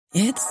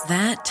It's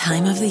that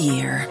time of the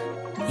year.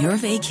 Your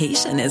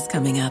vacation is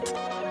coming up.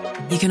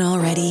 You can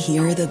already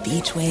hear the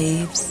beach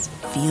waves,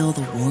 feel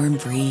the warm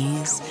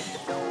breeze,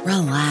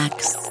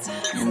 relax,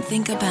 and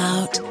think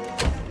about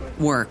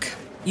work.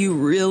 You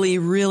really,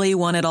 really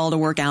want it all to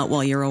work out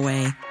while you're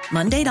away.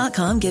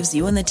 Monday.com gives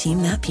you and the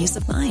team that peace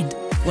of mind.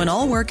 When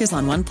all work is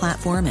on one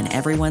platform and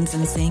everyone's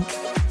in sync,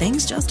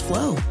 things just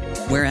flow.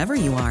 Wherever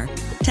you are,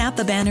 tap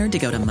the banner to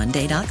go to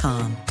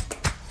Monday.com.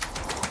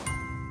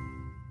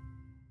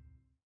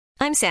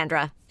 I'm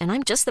Sandra, and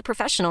I'm just the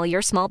professional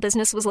your small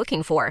business was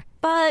looking for.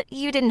 But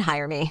you didn't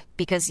hire me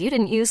because you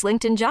didn't use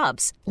LinkedIn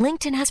Jobs.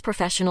 LinkedIn has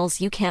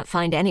professionals you can't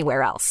find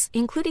anywhere else,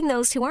 including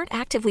those who aren't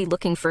actively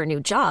looking for a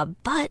new job,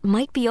 but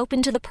might be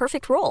open to the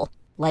perfect role,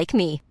 like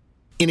me.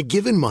 In a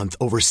given month,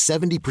 over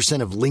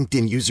 70% of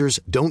LinkedIn users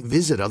don't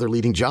visit other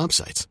leading job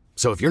sites.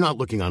 So if you're not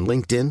looking on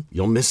LinkedIn,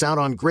 you'll miss out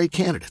on great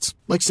candidates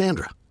like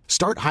Sandra.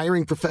 Start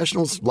hiring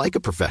professionals like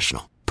a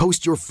professional.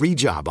 Post your free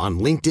job on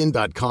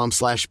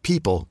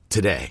linkedin.com/people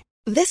today.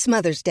 This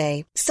Mother's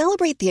Day,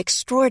 celebrate the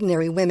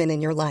extraordinary women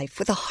in your life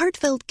with a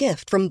heartfelt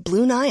gift from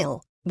Blue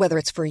Nile. Whether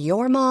it's for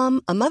your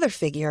mom, a mother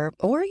figure,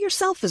 or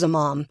yourself as a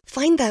mom,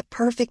 find that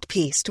perfect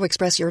piece to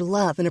express your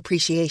love and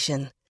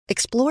appreciation.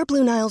 Explore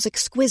Blue Nile's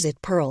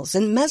exquisite pearls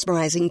and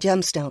mesmerizing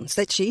gemstones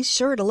that she's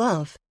sure to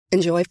love.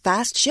 Enjoy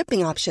fast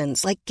shipping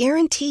options like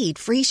guaranteed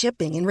free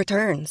shipping and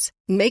returns.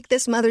 Make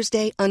this Mother's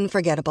Day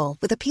unforgettable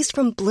with a piece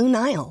from Blue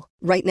Nile.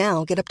 Right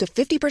now, get up to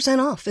 50%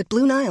 off at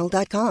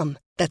BlueNile.com.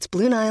 That's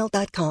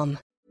BlueNile.com.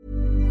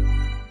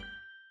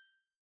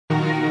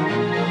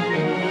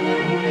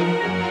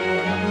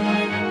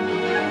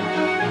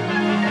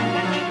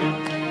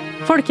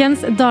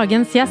 Folkens,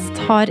 dagens gjest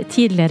har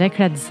tidligere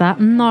kledd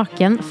seg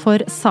naken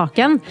for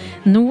saken.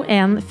 Nå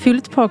er han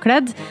fullt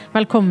påkledd.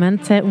 Velkommen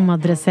til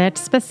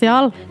Omadressert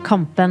spesial,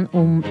 kampen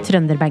om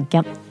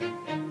Trønderbenken.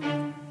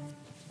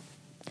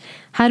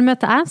 Her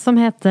møter jeg, som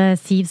heter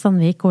Siv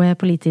Sandvik og er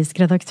politisk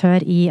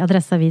redaktør i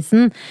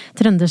Adresseavisen,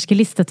 trønderske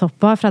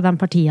listetopper fra de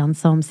partiene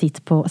som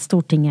sitter på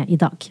Stortinget i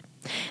dag.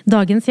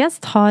 Dagens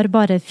gjest har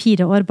bare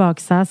 4 år bak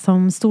seg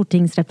som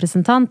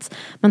stortingsrepresentant,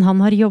 men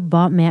han har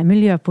jobbet med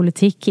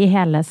miljøpolitikk i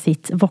hele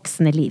sitt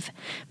voksne liv.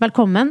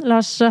 Velkommen,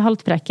 Lars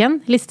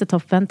Haltbrekken,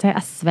 listetoppen til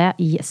SV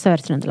i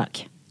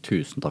Sør-Trøndelag.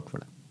 Tusen takk for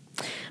det.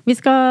 Vi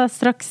skal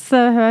straks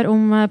høre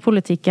om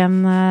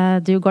politikken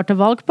du går til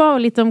valg på, og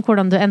litt om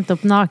hvordan du endte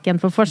opp naken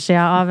på forsiden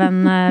av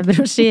en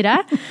brosjyre.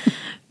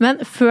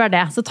 Men før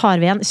det så tar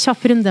vi en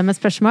kjapp runde med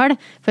spørsmål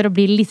for å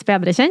bli litt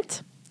bedre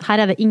kjent.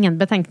 Her er det ingen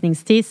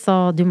betenkningstid,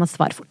 så du må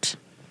svare fort.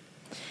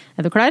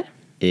 Er du klar?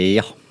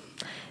 Ja.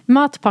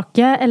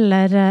 Matpakke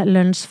eller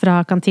lunsj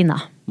fra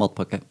kantina?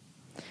 Matpakke.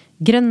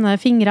 Grønne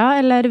fingre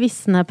eller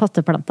visne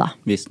potteplanter?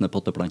 Visne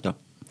potteplanter.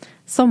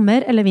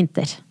 Sommer eller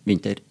vinter?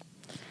 Vinter.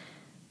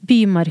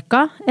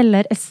 Bymarka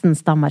eller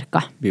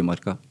Estenstadmarka?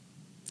 Bymarka.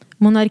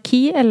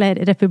 Monarki eller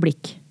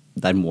republikk?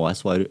 Der må jeg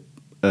svare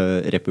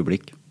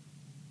republikk.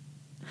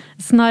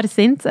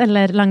 Snarsint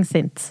eller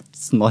langsint?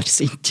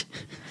 Snarsint.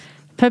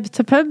 Pub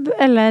til pub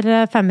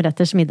eller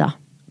 5-retters middag?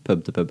 Pub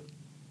til pub.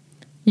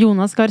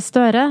 Jonas Gahr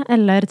Støre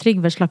eller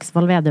Trygve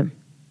Slagsvold Vedum?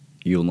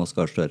 Jonas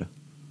Gahr Støre.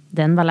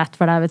 Den var lett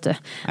for deg, vet du.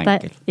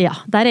 Enkel.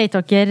 Der er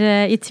ikke dere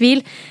i tvil.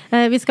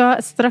 Vi skal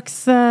straks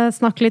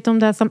snakke litt om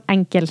det som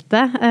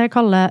enkelte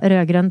kaller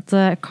rødgrønt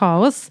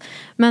kaos.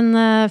 Men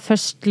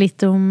først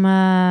litt om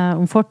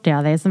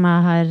fortida di, som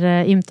jeg har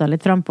ymtet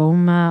litt frempå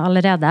om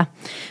allerede.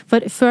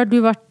 For før du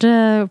ble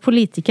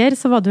politiker,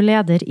 så var du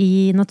leder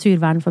i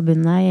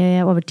Naturvernforbundet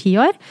i over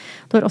 10 år.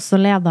 Du har også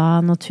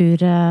ledet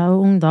Natur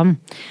og Ungdom.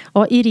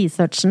 Og i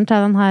researchen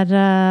til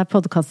denne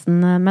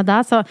podcasten med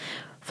deg, så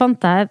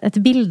fant jeg et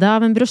bilde av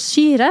en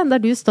brosjyre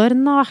der du står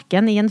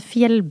naken i en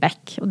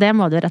fjellbekk. Og det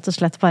må du rett og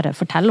slett bare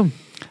fortelle om.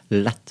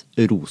 Lett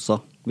rosa,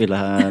 vil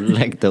jeg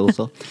legge til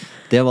også.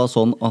 Det var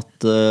sånn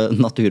at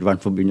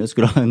Naturvernforbundet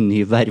skulle ha en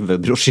ny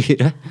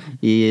vervebrosjyre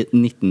i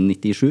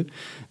 1997.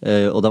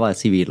 Og da var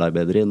jeg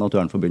sivilarbeider i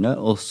Naturvernforbundet,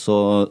 og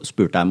så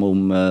spurte jeg meg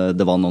om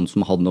det var noen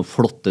som hadde noen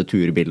flotte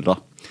turbilder.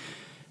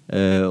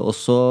 Og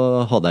så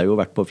hadde jeg jo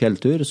vært på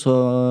fjelltur,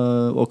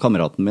 og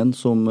kameraten min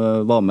som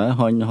var med,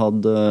 han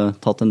hadde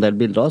tatt en del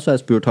bilder, så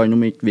jeg spurte han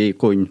om ikke vi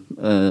kunne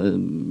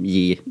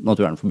gi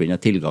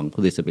Naturvernforbundet tilgang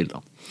på disse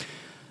bildene.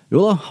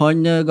 Jo da,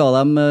 han ga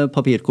dem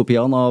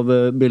papirkopiene av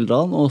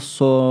bildene, og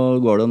så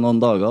går det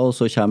noen dager, og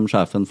så kommer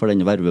sjefen for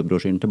denne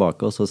vervebrosjyren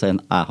tilbake, og så sier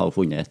han, jeg har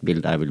funnet et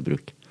bilde jeg vil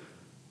bruke.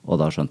 Og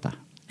da skjønte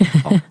jeg.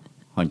 Ja,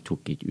 han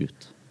tok ikke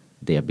ut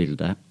det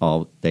bildet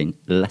av den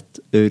lett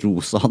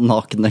rosa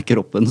nakne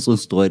kroppen som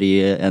står i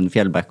en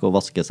fjellbekk og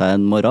vasker seg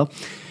en morgen.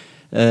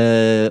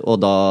 Og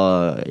da,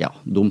 ja,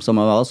 dum som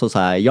jeg var, så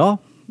sa jeg ja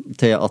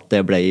til at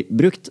det ble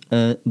brukt.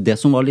 Det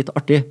som var litt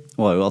artig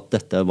var jo at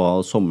dette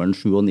var sommeren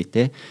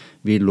 97.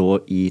 Vi lå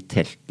i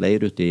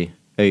teltleir ute i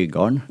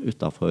Øygarden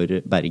utenfor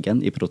Bergen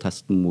i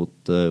protest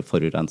mot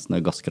forurensende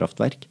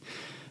gasskraftverk.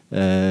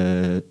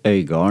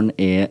 Øygarden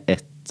er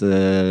et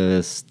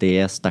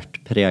sted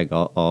sterkt preget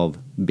av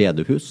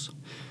bedehus.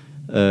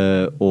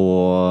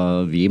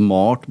 Og vi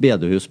malte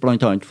bedehus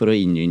blant annet for å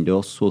innynde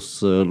oss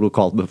hos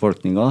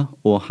lokalbefolkningen,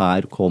 og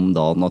her kom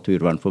da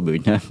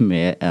Naturvernforbundet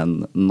med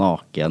en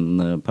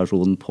naken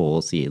person på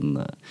sin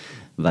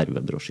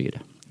vervebrosjyre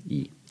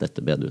i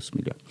dette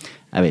bedehusmiljøet.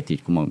 Jeg vet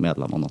ikke hvor mange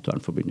medlemmer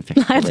Naturvernforbundet fikk.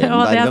 Nei, det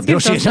var det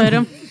jeg skulle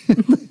spørre om.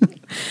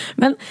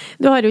 Men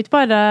du har jo ikke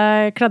bare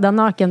kledd deg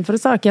naken for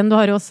saken, du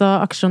har jo også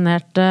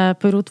aksjonert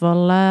på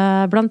Rotvoll,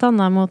 blant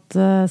annet mot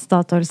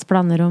Statoils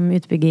planer om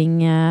utbygging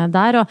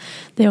der, og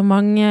det er jo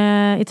mange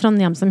i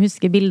Trondheim som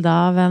husker bilder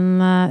av en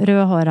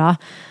rødhåret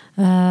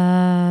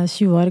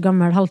 20 år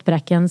gammel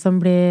Haltbrekken som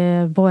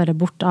blir båret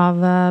bort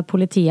av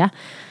politiet.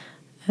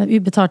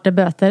 Ubetalte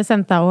bøter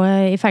sendte deg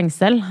jo i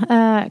fengsel.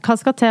 Hva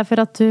skal til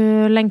for at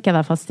du lenker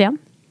deg fast igjen?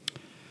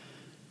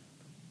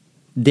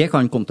 Det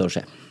kan komme til å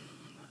skje.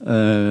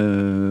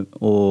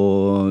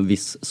 Og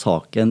hvis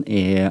saken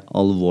er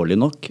alvorlig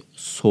nok,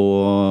 så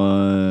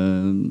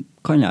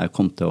kan jeg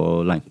komme til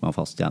å lenke meg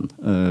fast igjen.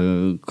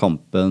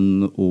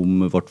 Kampen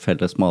om vårt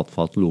felles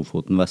matfat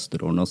Lofoten,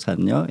 Vesterålen og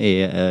Senja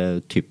er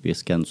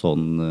typisk en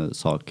sånn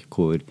sak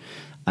hvor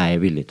jeg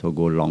er villig til å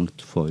gå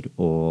langt for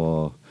å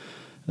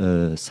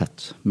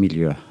sett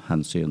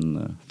miljøhensyn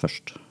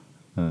først.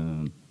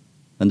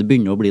 Men det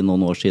begynner å bli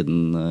noen år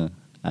siden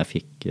jeg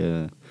fikk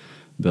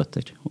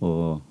bøter,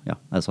 og ja,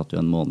 jeg satt jo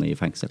en måned i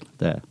fengsel.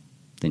 Det er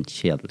den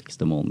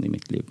kjedeligste måneden i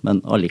mitt liv, men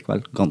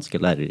allikevel ganske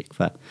lærerik,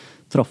 for jeg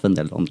traff en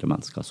del andre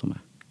mennesker som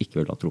jeg ikke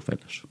ville ha truffet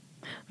ellers.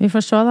 Vi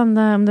får se om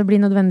det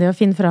blir nødvendig å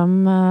finne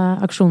fram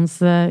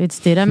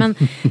aksjonsutstyret, men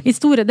i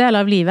store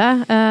deler av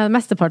livet,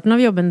 mesteparten av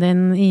jobben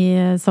din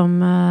som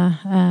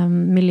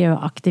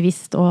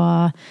miljøaktivist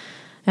og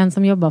en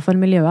som jobber for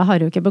miljøet har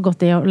jo ikke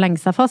begått i å lenge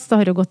seg fast, det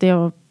har jo gått i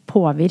å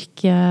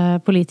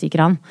påvirke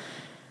politikerne.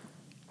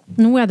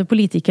 Nå er du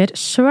politiker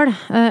selv.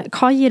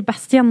 Hva gir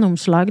best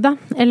gjennomslag da?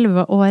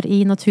 11 år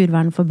i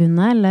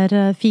Naturvernforbundet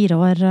eller 4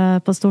 år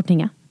på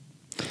Stortinget?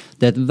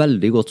 Det er et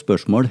veldig godt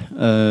spørsmål,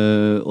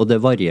 og det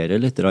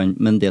varierer litt,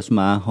 men det som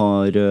jeg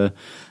har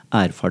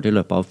erfart i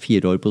løpet av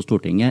 4 år på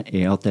Stortinget,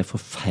 er at det er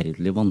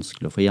forferdelig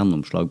vanskelig å få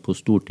gjennomslag på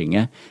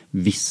Stortinget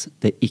hvis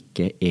det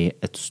ikke er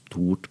et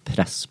stort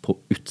press på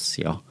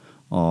utsida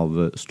av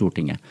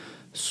Stortinget.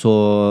 Så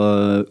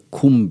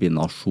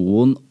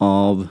kombinasjonen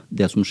av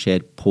det som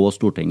skjer på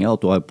Stortinget, at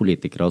du har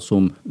politikere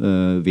som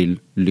vil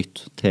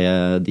lytte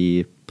til de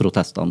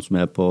protestene som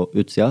er på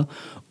utsida,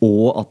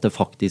 og at det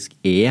faktisk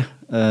er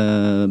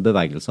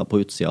bevegelser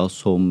på utsida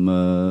som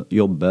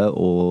jobber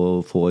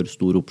og får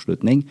stor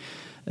oppslutning,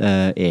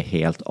 er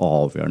helt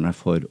avgjørende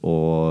for å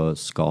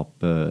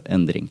skape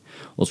endring.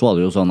 Og så var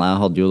det jo sånn,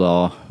 jeg hadde jo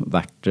da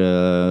vært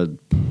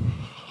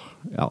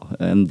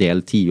en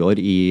del tiår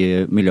i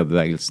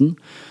miljøbevegelsen,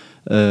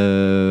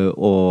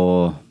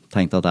 og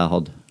tenkte at jeg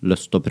hadde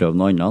lyst til å prøve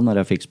noe annet når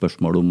jeg fikk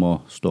spørsmål om å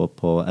stå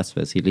på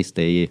SVs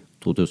liste i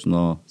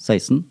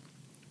 2016.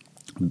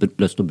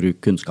 Lyst til å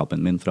bruke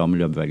kunnskapen min fra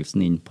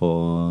miljøbevegelsen inn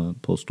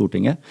på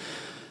Stortinget,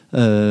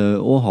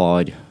 og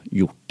har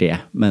gjort det,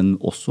 men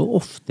også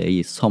ofte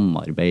i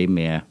samarbeid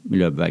med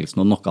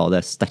miljøbevegelsen. Og noe av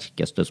det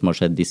sterkeste som har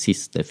skjedd de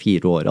siste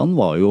 4 årene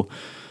var jo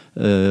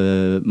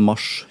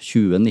mars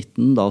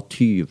 2019, da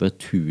 20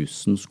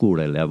 000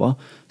 skoleelever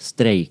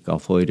streika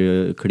for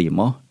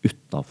klima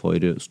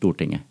utenfor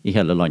Stortinget. I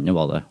hele landet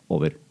var det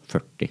over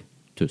 40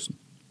 000.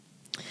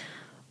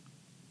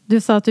 Du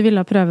sa at du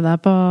ville prøve deg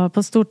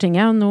på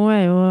Stortinget, og nå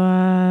er jo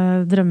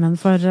drømmen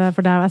for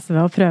deg og SV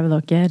å prøve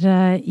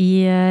dere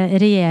i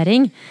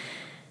regjering.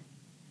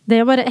 Det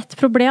er jo bare ett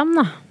problem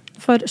da,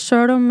 for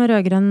selv om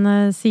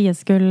rødgrønn side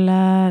skulle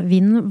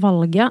vinne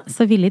valget,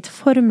 så vil ikke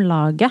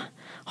formlaget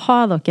ha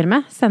dere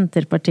med.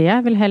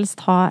 Senterpartiet vil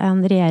helst ha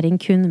en regjering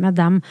kun med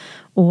dem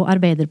og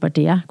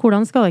Arbeiderpartiet.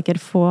 Hvordan skal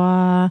dere få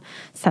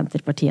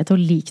Senterpartiet til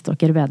å like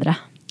dere bedre?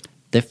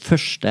 Det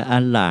første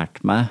jeg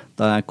lærte meg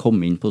da jeg kom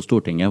inn på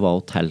Stortinget var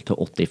å telle til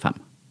 85.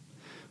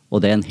 Og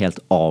det er en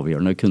helt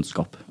avgjørende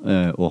kunnskap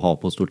å ha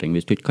på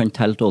Stortinget. Hvis du ikke kan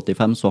telle til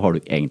 85, så har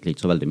du egentlig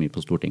ikke så veldig mye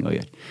på Stortinget å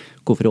gjøre.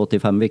 Hvorfor er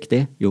 85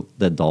 viktig? Jo,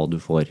 det er da du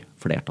får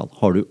flertall.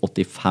 Har du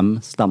 85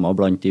 stemmer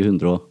blant de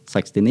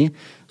 169,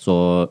 så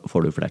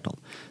får du flertall.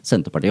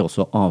 Senterpartiet er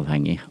også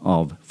avhengig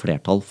av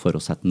flertall for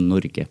å sette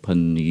Norge på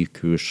en ny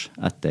kurs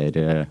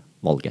etter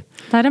valget.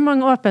 Der er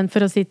mange åpent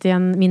for å sitte i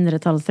en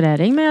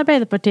mindretallsregjering med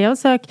Arbeiderpartiet og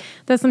søke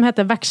det som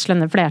heter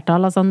vekslende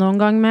flertall, altså noen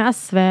gang med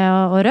SV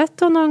og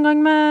Rødt og noen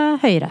gang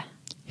med Høyre.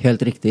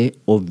 Helt riktig,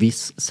 og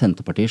hvis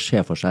Senterpartiet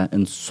ser for seg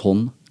en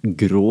sånn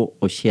grå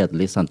og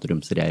kjedelig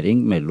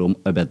sentrumsregjering mellom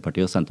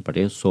Arbeiderpartiet og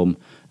Senterpartiet som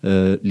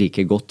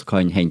like godt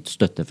kan hente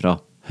støtte fra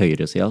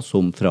høyresida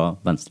som fra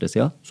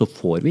venstresida, så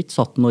får vi ikke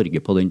satt Norge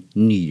på den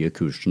nye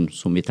kursen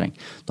som vi trenger.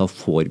 Da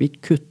får vi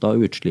ikke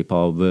kuttet utslipp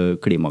av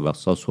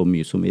klimagasser så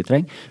mye som vi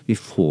trenger. Vi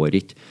får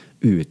ikke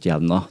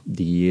utjevna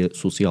de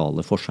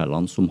sosiale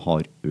forskjellene som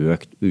har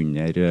økt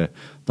under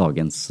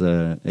dagens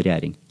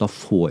regjering. Da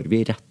får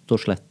vi rett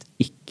og slett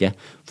ikke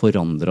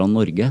forandret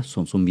Norge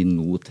sånn som vi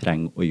nå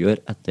trenger å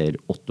gjøre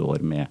etter 8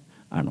 år med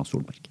Erna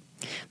Solberg.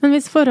 Men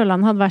hvis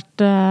forholdene hadde vært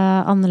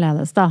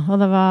annerledes da, og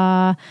det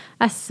var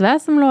SV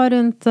som lå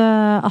rundt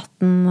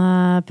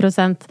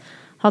 18%,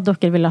 hadde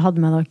dere ville hatt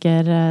med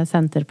dere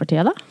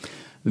Senterpartiet da?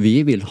 Vi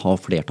vil ha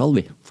flertall,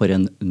 for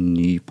en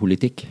ny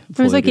politikk for Norge.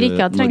 Men hvis dere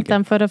ikke hadde trengt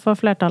dem for å få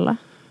flertallet?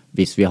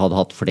 Hvis vi hadde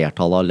hatt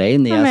flertall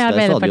alene i SV,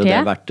 så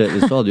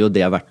hadde jo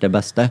det vært det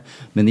beste.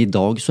 Men i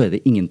dag så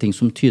det ingenting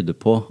som tyder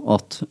på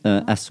at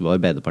SV og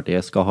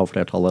Arbeiderpartiet skal ha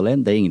flertall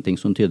alene. Det ingenting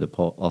som tyder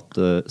på at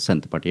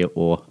Senterpartiet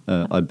og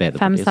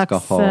Arbeiderpartiet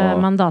skal ha... 5-6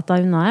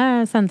 mandater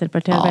unna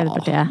Senterpartiet og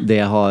Arbeiderpartiet.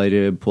 Det har,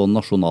 på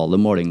nasjonale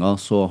målinger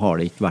så har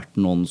det ikke vært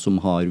noen som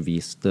har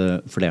vist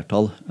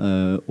flertall.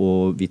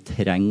 Og vi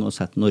trenger å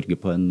sette Norge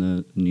på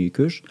en ny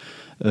kurs.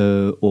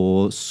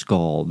 Og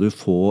skal du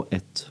få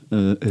et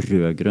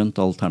rødgrønt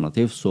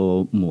alternativ,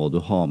 så må du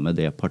ha med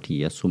det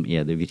partiet som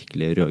det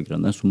virkelige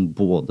rødgrønne, som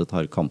både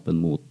tar kampen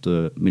mot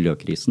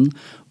miljøkrisen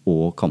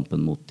og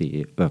kampen mot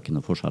de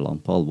økende forskjellene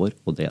på alvor,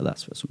 og det det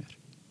SV som gjør.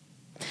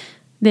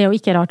 Det jo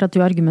ikke rart at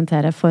du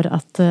argumenterer for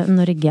at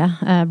Norge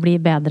blir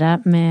bedre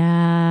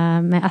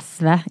med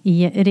SV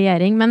i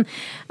regjering, men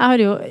jeg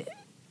har jo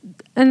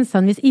en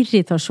sånn viss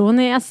irritasjon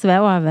i SV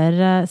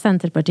over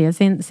Senterpartiet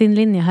sin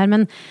linje her,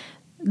 men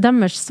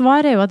deres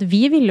svar jo at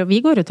vi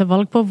går jo til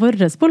valg på vår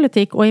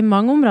politikk, og i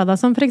mange områder,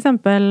 som for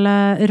eksempel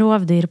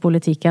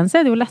rovdyrpolitikken,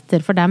 så det jo lettere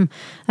for dem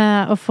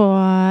å få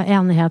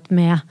enighet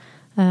med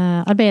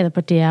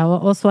Arbeiderpartiet,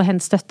 og så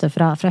hente støtte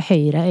fra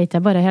Høyre. Det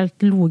er bare helt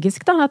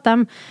logisk da, at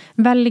de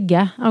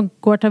velger å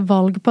gå til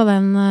valg på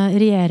den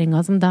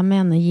regjeringen som de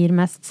mener gir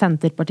mest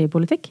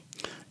Senterpartipolitikk.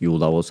 Jo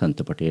da, og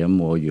Senterpartiet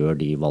må gjøre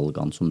de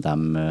valgene som de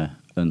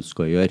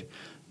ønsker å gjøre,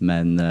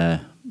 men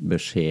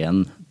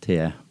beskjeden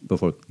til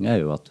befolkningen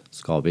jo at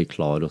skal vi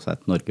klare å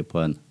sette Norge på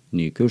en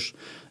ny kurs,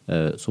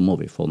 så må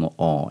vi få noe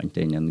annet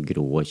enn en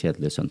grå og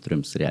kjedelig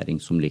sentrumsregjering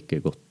som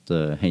like godt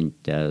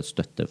henter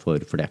støtte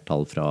for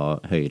flertall fra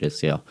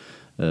høyresiden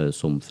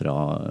som fra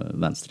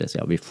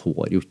venstresiden. Vi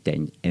får jo ikke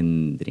den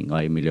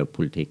endringen i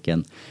miljøpolitikken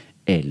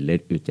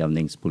eller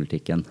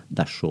utjevningspolitikken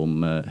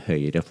dersom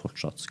Høyre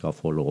fortsatt skal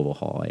få lov å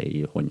ha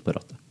en hånd på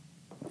rattet.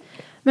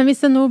 Men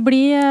hvis det nå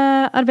blir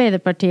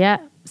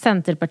Arbeiderpartiet,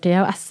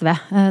 Senterpartiet og SV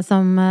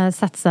som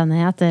setter seg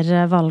ned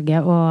etter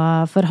valget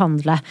og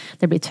forhandler.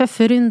 Det blir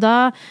tøffe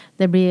runder,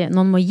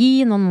 noen må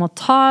gi, noen må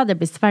ta, det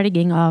blir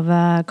svelging av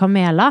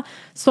kameler.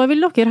 Så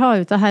vil dere ha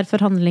ut det her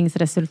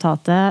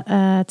forhandlingsresultatet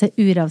til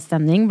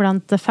uravstemning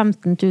blant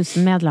 15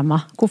 000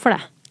 medlemmer. Hvorfor det?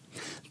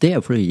 Det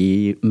for å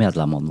gi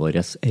medlemmene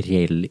våre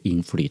reell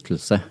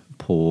innflytelse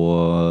på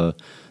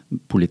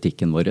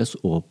politikken vår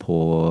og på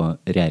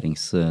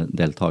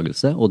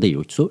regjeringsdeltagelse. Og det jo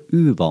ikke så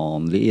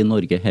uvanlig i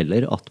Norge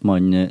heller at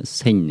man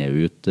sender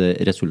ut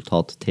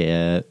resultat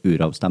til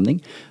uravstemning.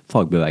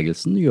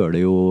 Fagbevegelsen gjør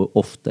det jo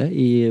ofte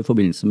i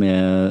forbindelse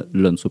med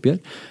lønnsoppgjør.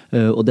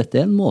 Og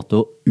dette en måte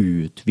å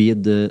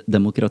utvide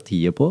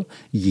demokratiet på,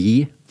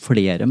 gi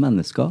flere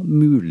mennesker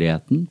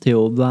muligheten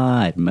til å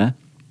være med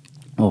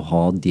og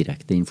ha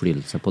direkte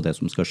innflytelse på det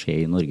som skal skje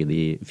i Norge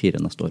de 4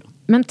 neste årene.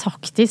 Men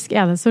taktisk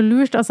det så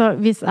lurt. Altså,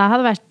 hvis jeg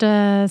hadde vært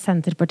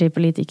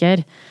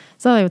Senterpartipolitiker,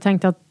 så hadde jeg jo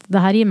tenkt at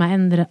det her gir meg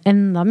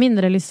enda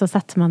mindre lyst til å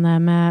sette meg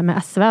ned med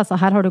SV. Altså,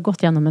 her har du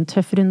gått gjennom en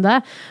tøff runde,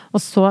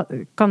 og så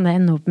kan det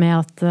ende opp med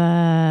at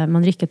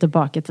man rykker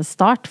tilbake til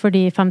start for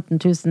de 15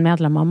 000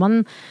 medlemmer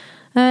man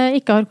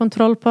ikke har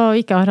kontroll på,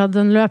 og ikke har hatt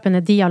en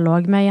løpende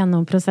dialog med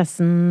gjennom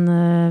prosessen,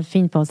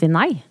 finne på å si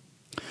nei.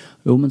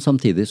 Jo, men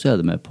samtidig så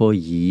det med på å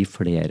gi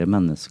flere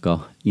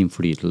mennesker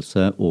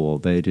innflytelse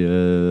over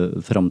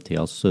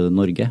fremtidens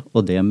Norge,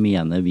 og det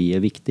mener vi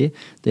viktig.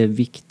 Det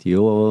viktig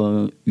å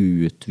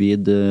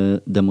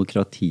utvide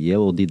demokratiet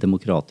og de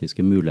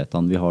demokratiske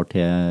mulighetene vi har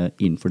til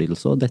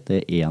innflytelse, og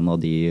dette en av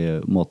de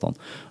måtene.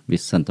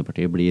 Hvis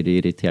Senterpartiet blir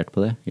irritert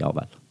på det, ja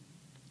vel.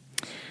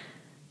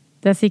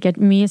 Det sikkert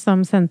mye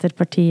som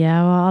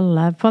Senterpartiet og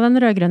alle på den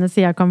rødgrønne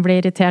siden kan bli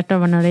irritert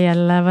over når det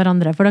gjelder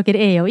hverandre, for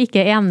dere jo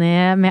ikke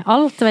enige med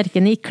alt,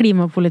 hverken i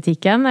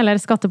klimapolitikken eller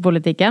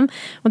skattepolitikken,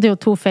 og det jo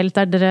 2 felt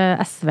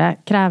der SV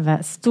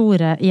krever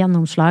store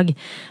gjennomslag.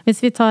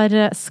 Hvis vi tar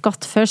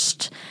skatt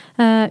først,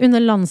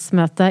 under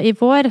landsmøtet i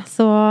vår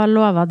så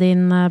lovet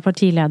din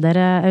partileder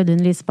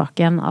Audun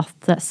Lysbakken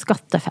at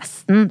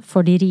skattefesten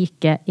for de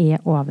rike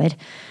over.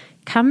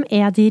 Hvem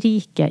de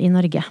rike i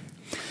Norge?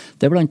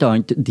 Det blant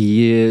annet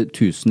de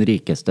 1000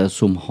 rikeste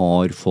som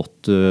har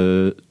fått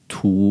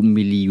 2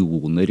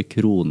 millioner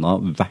kroner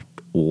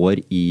hvert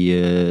år i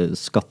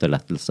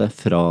skattelettelse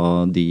fra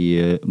de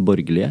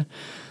borgerlige.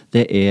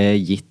 Det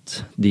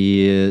gitt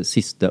de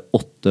siste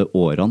 8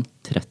 årene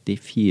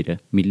 34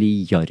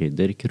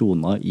 milliarder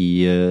kroner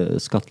i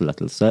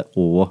skattelettelse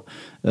og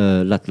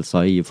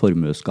lettelser i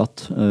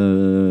formueskatt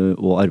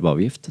og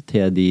arveavgift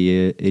til de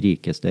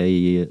rikeste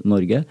i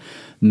Norge,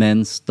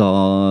 mens da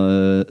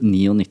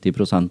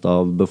 99%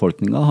 av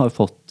befolkningen har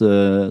fått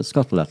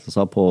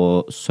skattelettelser på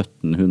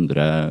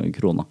 1700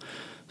 kroner.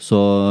 Så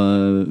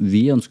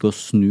vi ønsker å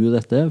snu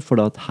dette,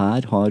 for at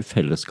her har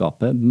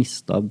fellesskapet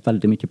mistet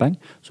veldig mye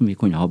penger som vi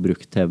kunne ha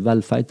brukt til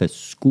velferd, til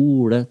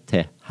skole,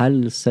 til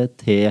helse,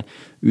 til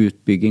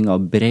utbygging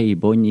av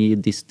breibånd i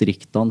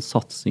distriktene,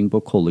 satsing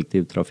på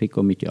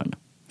kollektivtrafikk og mye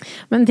annet.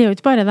 Men det er jo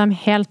ikke bare de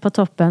helt på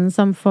toppen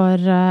som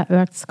får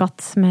økt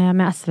skatt med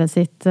SV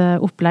sitt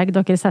opplegg.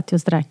 Dere setter jo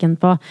streken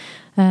på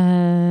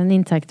en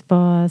inntekt på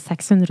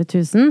 600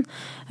 000.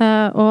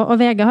 Og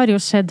VG har jo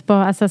sett på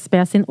SSB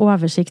sin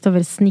oversikt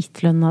over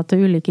snittlønna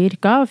til ulike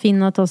yrker, og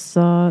finner at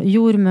også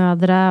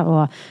jordmødre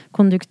og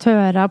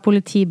konduktører,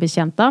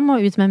 politibetjenter må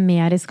ut med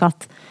mer i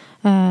skatt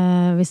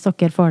hvis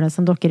dere får det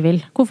som dere vil.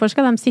 Hvorfor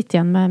skal de sitte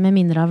igjen med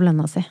mindre av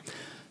lønna si?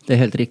 Det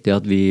er helt riktig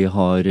at vi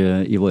har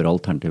i våre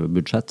alternative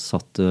budsjett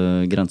satt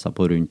grensa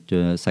på rundt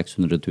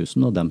 600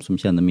 000, og dem som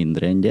tjener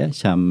mindre enn det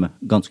kommer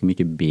ganske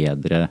mye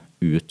bedre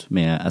ut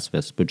med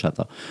SVs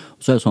budsjetter.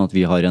 Så er det sånn at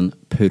vi har en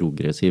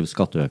progressiv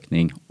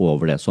skatteøkning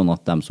over det, sånn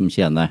at dem som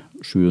tjener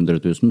 700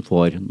 000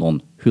 får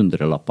noen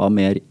hundrelapper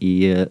mer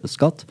i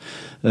skatt,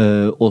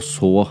 og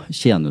så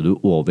tjener du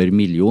over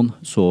million,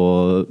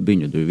 så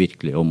begynner du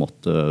virkelig å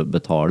måtte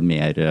betale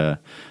mer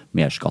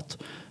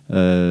skatt.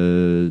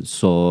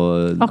 Så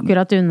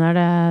akkurat under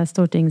det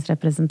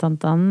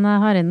stortingsrepresentantene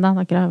har inn da,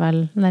 dere har vel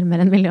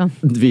nærmere 1 million?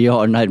 Vi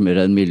har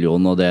nærmere 1 million,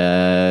 og det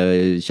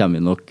kommer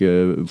vi nok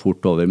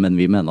fort over, men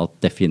vi mener at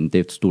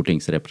definitivt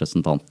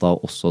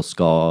stortingsrepresentanter også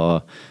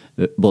skal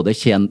både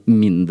tjene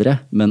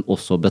mindre, men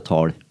også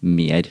betale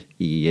mer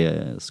i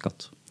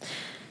skatt.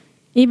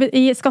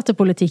 I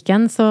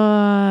skattepolitikken så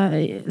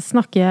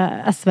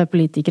snakker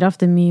SV-politikere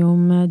ofte mye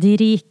om de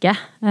rike,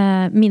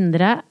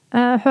 mindre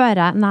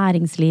hører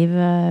næringsliv,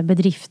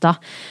 bedrifter,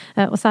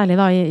 og særlig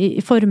da i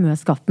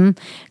formueskatten.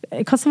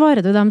 Hva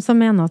svarer du dem som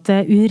mener at det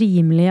er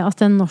urimelig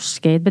at en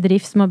norskeid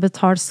bedrift må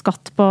betale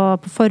skatt på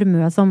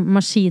formue som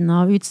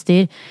maskiner og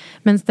utstyr,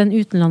 mens den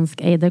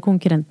utenlandskeide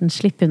konkurrenten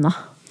slipper unna?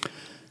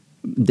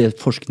 Det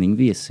forskning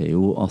viser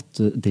jo at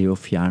det å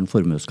fjerne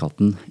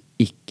formueskatten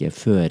ikke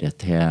fører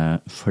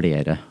til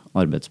flere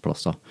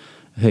arbeidsplasser.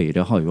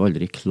 Høyre har jo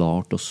aldri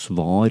klart å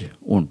svare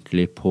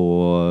ordentlig på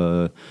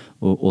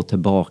å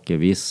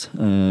tilbakevise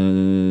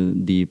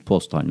de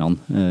påstandene,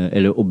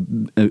 eller å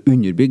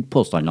underbygge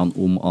påstandene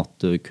om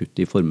at kutt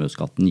i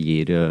formuesskatten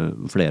gir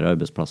flere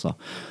arbeidsplasser.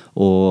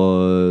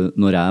 Og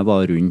når jeg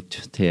var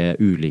rundt til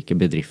ulike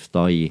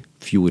bedrifter i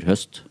fjor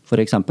høst, for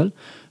eksempel,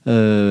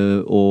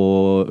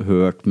 og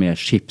hørt med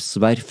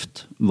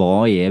skipsverft,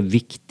 hva er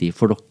viktig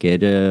for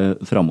dere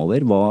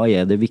fremover? Hva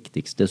er det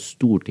viktigste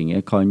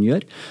Stortinget kan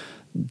gjøre?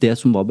 Det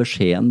som var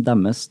beskjeden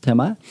deres til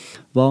meg,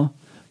 var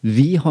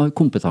vi har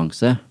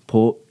kompetanse på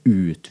å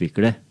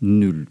utvikle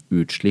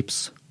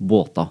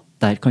nullutslippsbåter.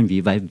 Der kan vi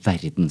være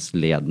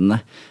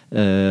verdensledende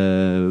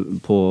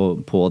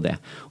på det.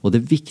 Og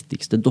det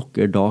viktigste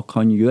dere da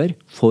kan gjøre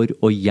for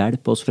å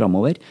hjelpe oss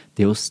fremover,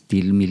 det er å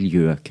stille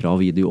miljøkrav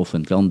i de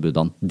offentlige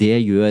anbudene.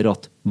 Det gjør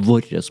at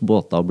våre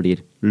båter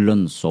blir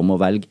lønnsomme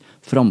å velge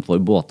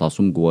framfor båter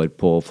som går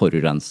på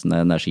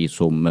forurensende energi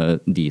som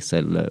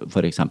diesel,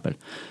 for eksempel.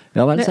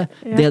 Ja vel,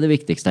 det er det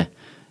viktigste.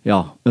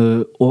 Ja,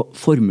 og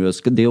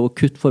det å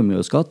kutte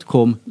formuesskatt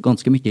kom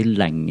ganske mye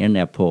lenger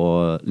ned på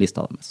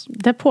lista deres.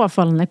 Det er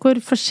påfallende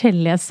hvor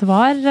forskjellige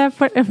svar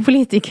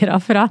politikere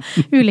fra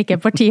ulike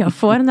partier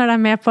får når de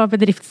er med på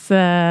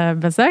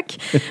bedriftsbesøk.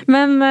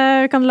 Men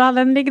vi kan la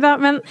den ligge da.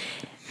 Men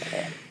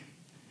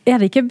er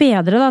det ikke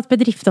bedre da at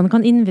bedriftene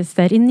kan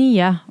investere i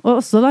nye,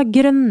 og også da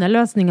grønne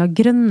løsninger,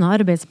 grønne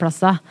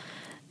arbeidsplasser,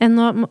 enn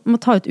å må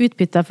ta ut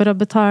utbytte for å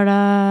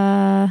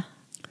betale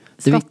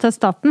skatt til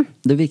staten?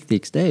 Det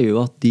viktigste er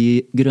jo at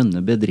de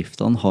grønne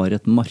bedriftene har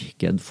et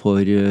marked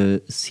for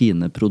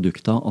sine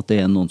produkter, at det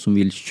er noen som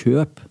vil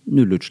kjøpe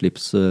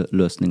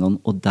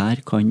nullutslippsløsningene, og der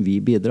kan vi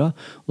bidra.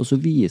 Og så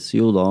viser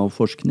jo da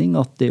forskning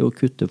at det å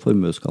kutte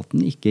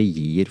formuesskatten ikke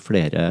gir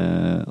flere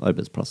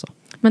arbeidsplasser.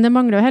 Men det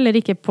mangler jo heller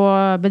ikke på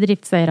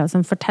bedriftseiere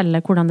som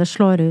forteller hvordan det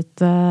slår ut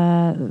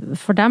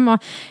for dem. Og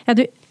er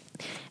du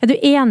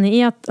enig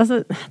i at,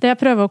 altså, det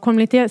jeg prøver å komme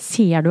litt i,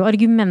 ser du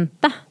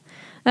argumentet?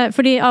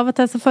 Fordi av og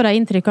til så får jeg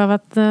inntrykk av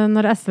at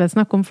når SV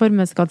snakker om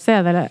formuesskatt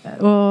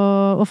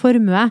og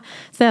formue,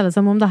 så er det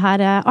som om det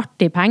her er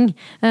artig penger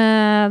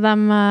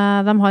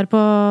de har på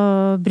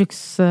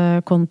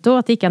brukskonto,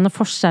 at det ikke er noe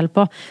forskjell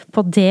på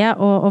det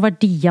og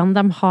verdiene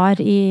de har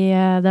i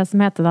det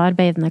som heter det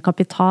arbeidende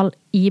kapital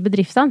i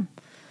bedriftene.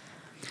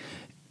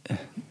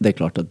 Det er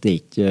klart at det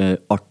ikke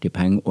er artig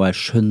penger, og jeg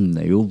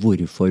skjønner jo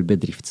hvorfor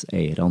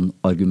bedriftseierne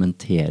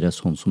argumenterer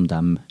sånn som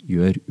de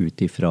gjør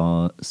ut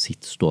ifra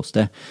sitt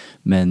ståsted.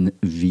 Men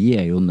vi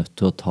er jo nødt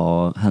til å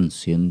ta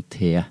hensyn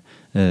til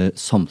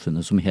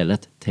samfunnet som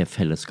helhet, til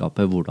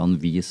fellesskapet, hvordan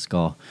vi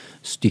skal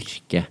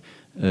styrke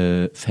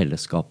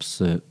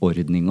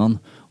fellesskapsordningene.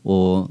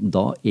 Og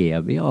da er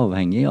vi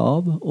avhengig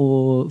av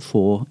å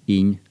få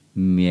inn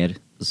mer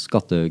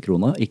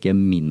skattekroner, ikke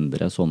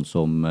mindre sånn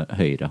som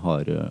Høyre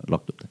har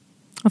lagt opp til.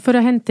 Og for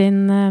å hente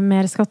inn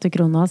mer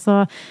skattekroner,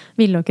 så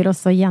vil dere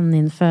også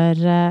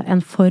gjeninnføre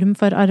en form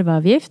for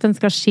arveavgift. Den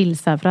skal skille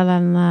seg fra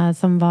den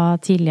som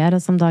var tidligere,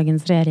 og som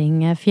dagens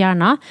regjering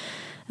fjernet,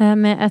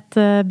 med et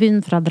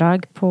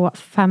bunnfradrag på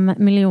 5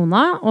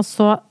 millioner, og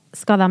så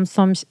skal de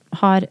som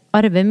har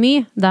arvet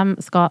mye, de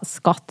skal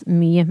skatte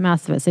mye med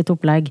SV sitt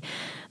opplegg.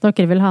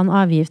 Dere vil ha en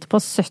avgift på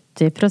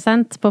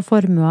 70% på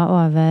formuer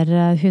over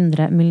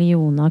 100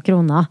 millioner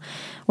kroner.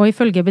 Og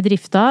ifølge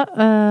bedrifter,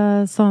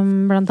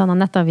 som blant annet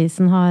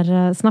Nettavisen har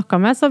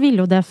snakket med, så vil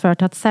jo det føre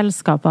til at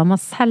selskaper må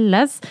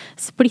selges,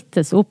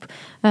 splittes opp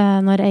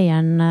når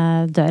eieren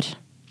dør.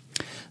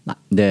 Nei,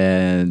 det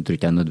tror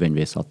ikke jeg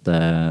nødvendigvis at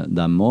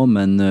de må,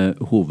 men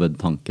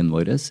hovedtanken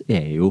vår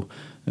jo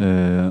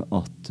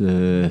at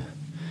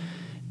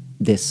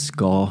det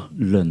skal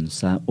lønne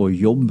seg å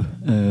jobbe,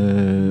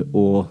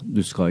 og du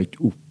skal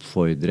ikke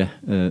oppfordre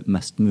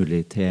mest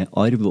mulig til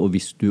arv, og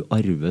hvis du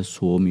arver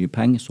så mye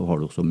penger, så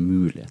har du også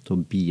mulighet til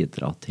å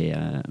bidra til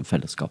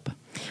fellesskapet.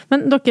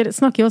 Men dere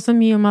snakker jo også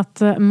mye om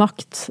at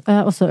makt,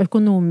 også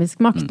økonomisk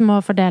makt, må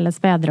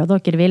fordeles bedre, og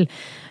dere vil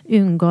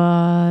unngå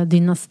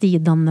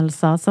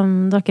dynastidannelser,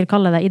 som dere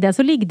kaller det. I det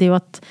så ligger det jo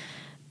at,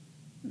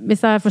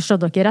 hvis jeg har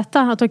forstått dere rett,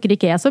 at dere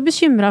ikke så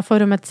bekymret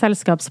for om et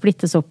selskap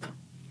splittes opp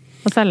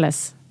og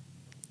selges.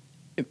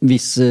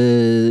 Hvis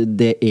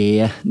det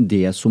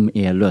det som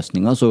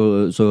løsningen,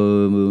 så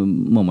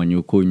må man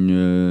jo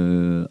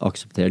kunne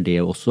akseptere det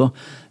også.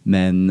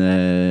 Men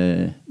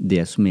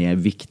det som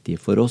viktig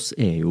for oss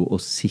jo å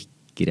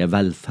sikre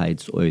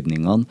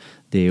velferdsordningene,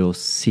 det å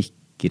sikre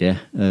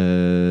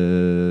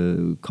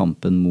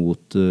kampen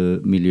mot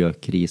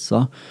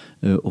miljøkrisa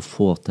og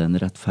få til en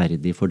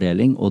rettferdig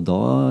fordeling. Og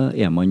da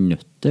man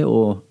nødt til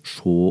å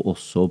se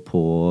også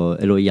på,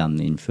 eller å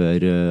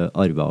gjeninnføre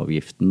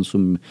arveavgiften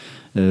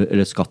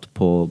eller skatt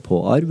på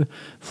arv,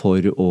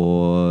 for å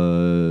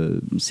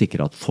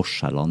sikre at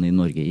forskjellene i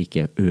Norge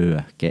ikke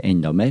øker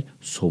enda mer,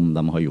 som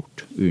de har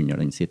gjort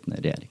under den sittende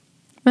regjering.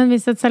 Men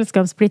hvis et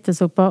selskap splittes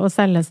opp og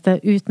selges til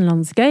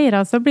utenlandske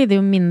eiere, så blir det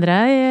jo mindre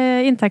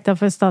inntekter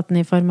for staten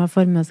i form av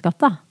formuesskatt,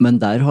 da. Men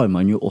der har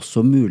man jo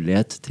også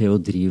mulighet til å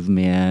drive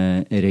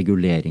med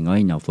reguleringer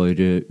innenfor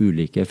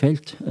ulike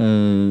felt.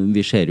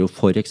 Vi ser jo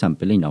for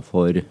eksempel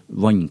innenfor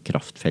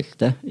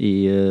vannkraftfeltet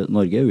i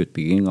Norge,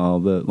 utbygging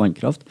av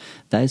vannkraft.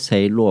 Der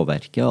sier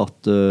lovverket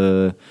at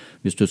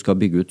hvis du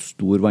skal bygge ut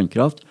stor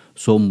vannkraft,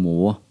 så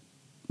må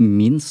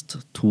minst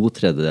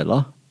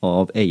 2/3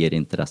 av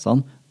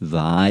eierinteressene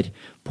være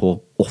på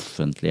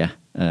offentlige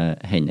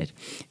hender.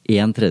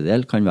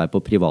 1/3 kan være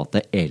på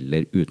private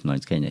eller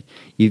utenlandske hender.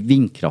 I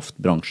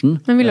vindkraftbransjen...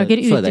 Men vil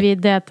dere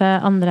utvide det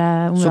til andre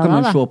områder? Så kan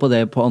man se på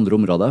det på andre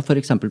områder. For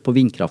eksempel på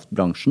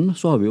vindkraftbransjen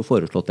så har vi jo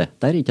foreslått det.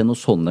 Der ikke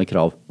noen sånne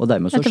krav. Og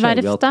dermed så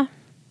ser vi at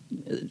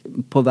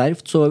på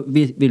verft så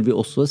vil vi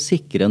også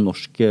sikre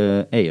norsk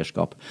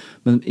eierskap.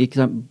 Men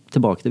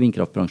tilbake til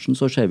vindkraftbransjen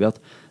så ser vi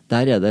at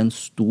der det en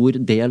stor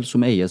del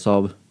som eies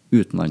av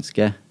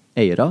utenlandske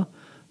eiere.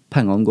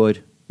 Pengene går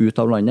ut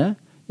av landet,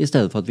 i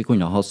stedet for at vi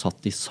kunne ha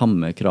satt de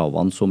samme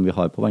kravene som vi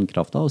har på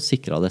vannkrafta, og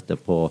sikret dette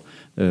på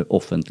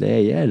offentlig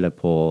eie eller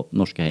på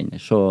norske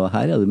hender. Så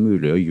her det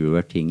mulig å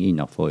gjøre ting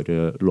innenfor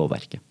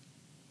lovverket.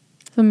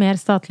 Så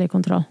mer statlig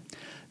kontroll?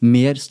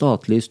 Mer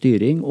statlig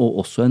styring,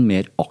 og også en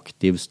mer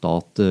aktiv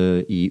stat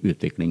i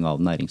utvikling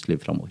av næringsliv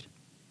fremover.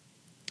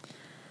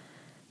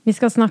 Vi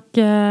skal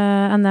snakke,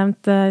 jeg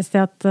nevnte i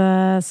sted at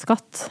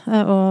skatt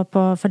og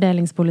på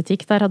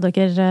fordelingspolitikk, der hadde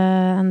dere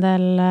en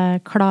del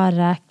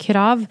klare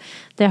krav.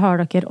 Det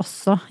har dere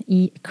også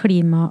i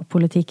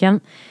klimapolitikken.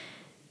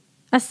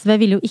 SV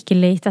vil jo ikke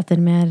lete etter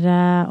mer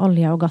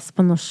olje og gass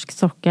på norsk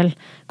sokkel.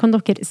 Kan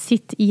dere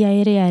sitte i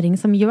en regjering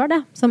som gjør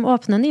det, som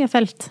åpner nye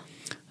felt?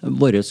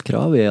 Vårt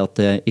krav at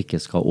det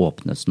ikke skal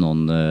åpnes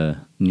noen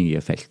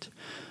nye felt.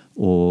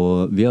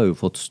 Og vi har jo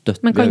fått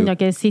støtte. Men kan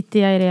dere sitte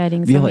i en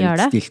regjering som gjør det? Vi har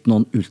ikke stilt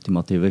noen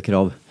ultimative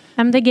krav.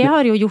 MDG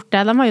har jo gjort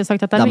det. De har jo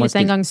sagt at de vil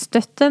ikke engang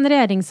støtte en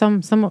regjering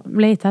som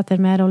leter etter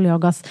mer olje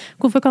og gass.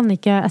 Hvorfor kan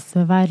ikke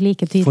SV være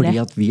like tydelig?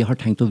 Fordi at vi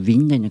har tenkt å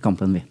vinne denne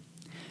kampen, vi.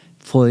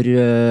 For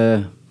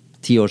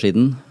 10 år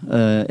siden,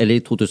 eller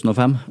i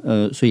 2005,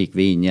 så gikk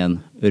vi inn i en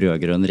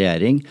rød-grønn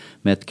regjering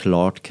med et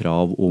klart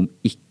krav om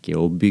ikke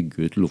å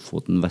bygge ut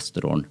Lofoten,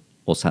 Vesterålen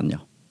og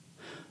Senja.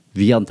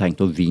 Vi hadde tenkt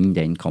å vinne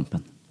den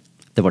kampen.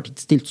 Det var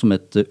ikke stilt som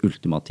et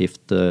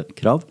ultimativt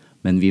krav,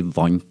 men vi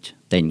vant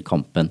den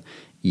kampen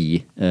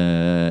i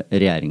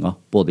regjeringen,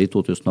 både i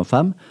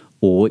 2005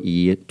 og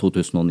i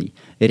 2009.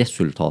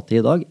 Resultatet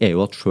i dag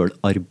jo at selv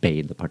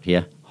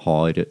Arbeiderpartiet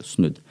har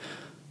snudd.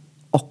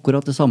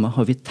 Akkurat det samme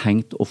har vi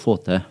tenkt å få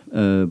til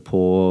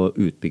på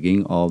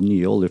utbygging av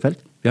nye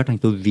oljefelt. Vi har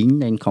tenkt å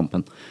vinne den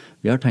kampen.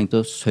 Vi har tenkt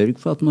å sørge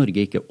for at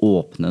Norge ikke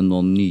åpner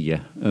noen nye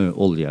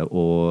olje-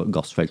 og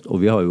gassfelt. Og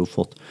vi har jo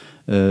fått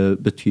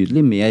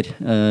betydelig mer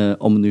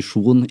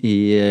ammunisjon i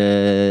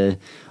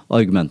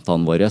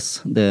argumentene våre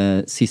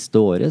det siste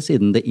året,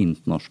 siden det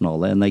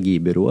internasjonale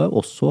energibyrået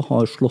også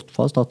har slått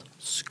fast at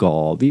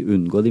skal vi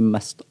unngå de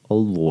mest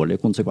alvorlige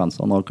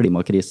konsekvensene av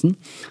klimakrisen,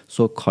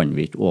 så kan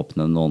vi ikke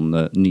åpne noen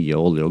nye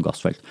olje- og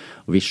gassfelt.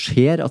 Og vi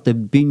ser at det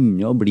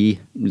begynner å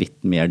bli litt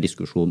mer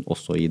diskusjon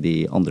også i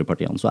de andre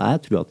partiene, så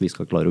jeg tror at vi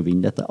skal klare å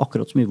vinne dette,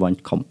 akkurat som vi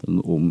vant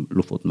kampen om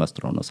Lofoten,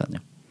 Vesterålen og Senja.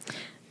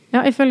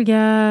 Ja, ifølge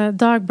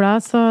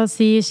Dagbladet så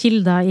sier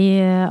kilder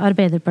i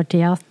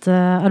Arbeiderpartiet at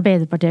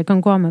Arbeiderpartiet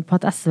kan gå med på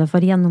at SV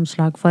får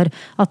gjennomslag for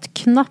at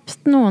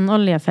knapt noen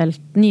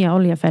nye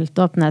oljefelt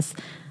åpnes.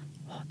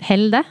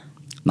 Held det?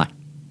 Nei.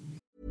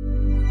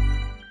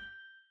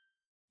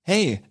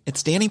 Hey,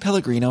 it's Danny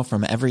Pellegrino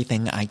from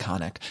Everything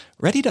Iconic.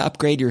 Ready to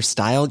upgrade your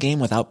style game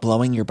without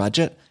blowing your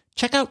budget?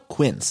 Check out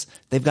Quince.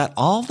 They've got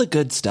all the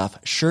good stuff,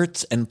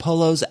 shirts and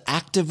polos,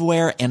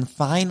 activewear, and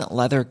fine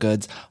leather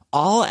goods,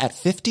 all at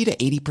 50 to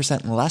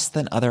 80% less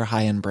than other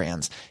high-end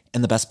brands.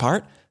 And the best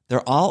part?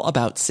 They're all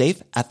about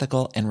safe,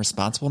 ethical, and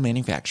responsible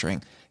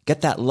manufacturing.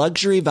 Get that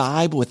luxury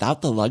vibe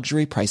without the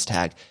luxury price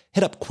tag.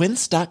 Hit up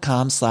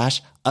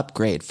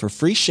quince.com/upgrade for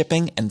free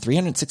shipping and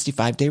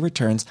 365-day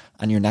returns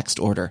on your next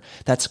order.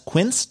 That's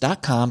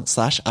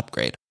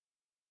quince.com/upgrade.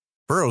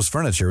 Burrow's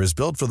furniture is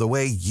built for the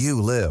way you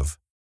live.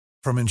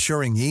 From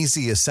ensuring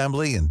easy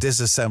assembly and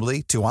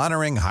disassembly to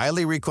honoring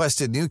highly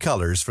requested new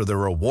colors for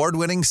their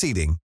award-winning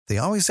seating, they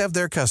always have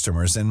their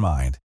customers in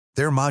mind.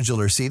 Their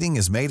modular seating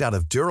is made out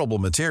of durable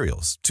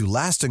materials to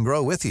last and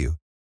grow with you.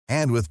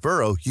 And with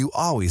Burrow, you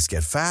always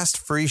get fast,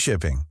 free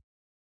shipping.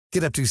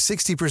 Get up to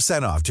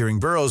 60% off during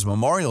Burrow's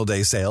Memorial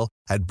Day sale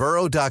at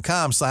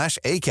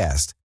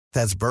burrow.com/ACAST.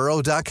 That's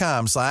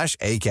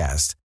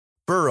burrow.com/ACAST.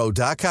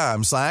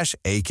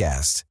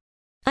 burrow.com/ACAST.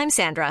 I'm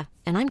Sandra,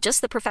 and I'm just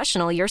the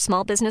professional your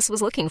small business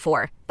was looking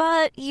for.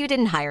 But you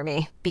didn't hire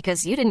me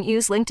because you didn't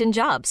use LinkedIn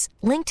Jobs.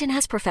 LinkedIn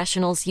has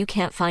professionals you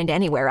can't find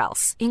anywhere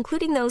else,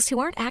 including those who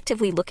aren't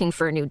actively looking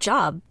for a new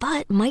job,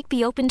 but might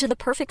be open to the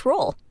perfect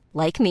role,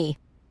 like me.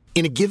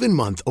 In a given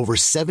month, over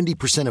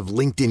 70% of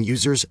LinkedIn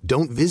users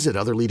don't visit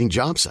other leading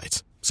job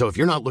sites. So if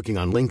you're not looking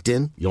on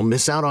LinkedIn, you'll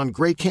miss out on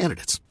great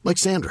candidates like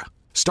Sandra.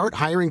 Start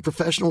hiring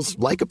professionals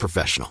like a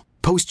professional.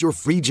 Post your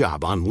free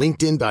job on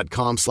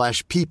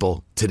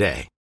linkedin.com/people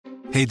today.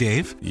 Hey,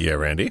 Dave. Yeah,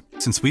 Randy.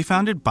 Since we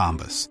founded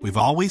Bombas, we've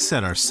always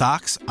said our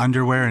socks,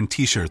 underwear, and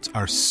T-shirts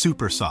are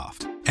super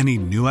soft. Any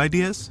new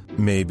ideas?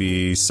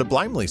 Maybe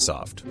sublimely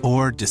soft.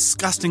 Or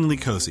disgustingly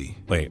cozy.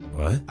 Wait,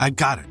 what? I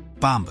got it.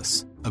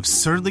 Bombas.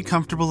 Absurdly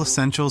comfortable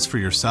essentials for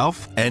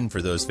yourself and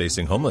for those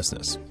facing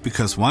homelessness.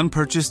 Because one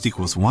purchased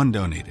equals one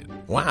donated.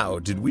 Wow,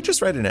 did we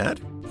just write an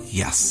ad?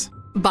 Yes.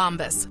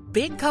 Bombas.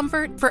 Big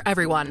comfort for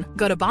everyone.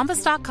 Go to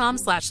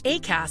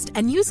bombas.com/ACAST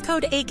and use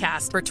code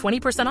ACAST for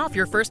 20% off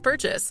your first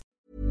purchase.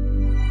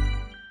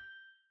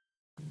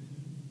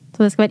 Så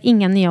det skal være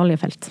ingen nye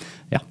oljefelt.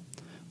 Ja.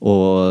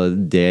 Og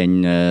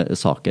den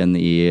saken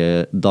i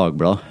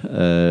Dagbladet,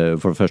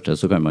 for det første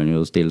så kan man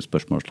jo stille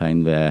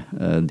spørsmålstegn ved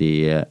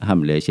de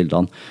hemmelige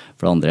kildene.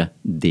 For det andre,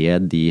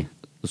 det de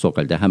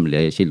såkalte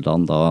hemmelige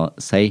kildene da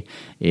sier,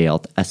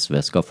 at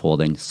SV skal få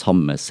den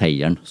samme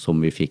seieren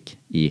som vi fikk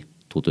i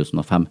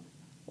 2005.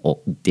 Og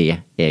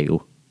det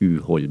jo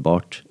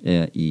uholdbart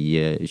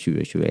i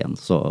 2021.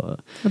 Så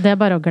og det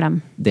bare å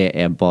glemme. Det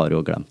bare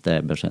å glemme.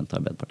 Det beskjeden til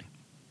Arbeiderpartiet.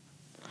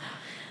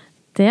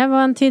 Det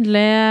var en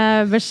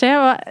tydelig beskjed,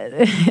 og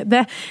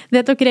det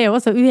dere jo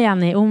også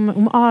uenige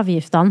om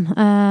avgiftene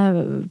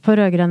på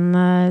rødgrønn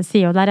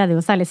side, og der det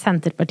jo særlig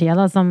Senterpartiet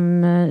da,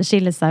 som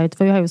skiller seg ut,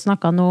 for vi har jo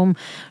snakket nå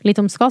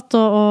litt om skatt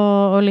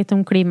og litt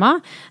om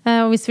klima,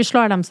 og hvis vi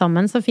slår dem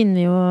sammen så finner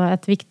vi jo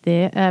et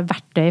viktig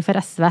verktøy for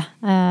SV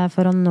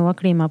for å nå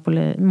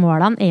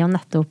klimamålene jo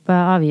nettopp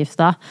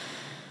avgifter.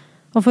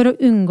 Og for å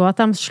unngå at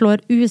de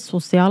slår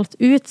usosialt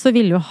ut, så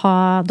vil jo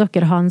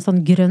dere ha en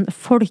sånn grønn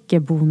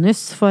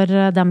folkebonus for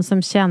dem som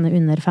tjener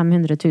under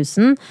 500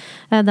 000.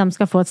 De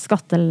skal få et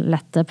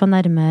skattelette på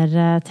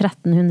nærmere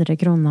 1300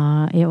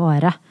 kroner i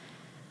året.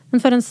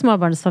 Men for en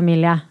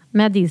småbarnsfamilie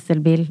med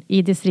dieselbil i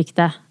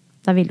distriktet,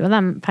 da vil jo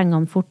de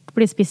pengene fort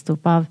bli spist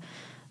opp av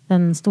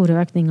den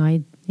store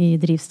økningen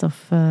i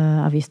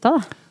drivstoffavgifter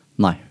da.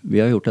 Nei, vi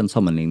har gjort en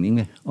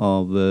sammenligning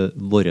av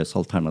våres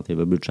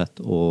alternative budsjett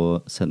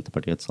og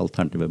Senterpartiets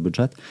alternative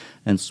budsjett.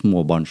 En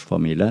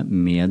småbarnsfamilie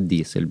med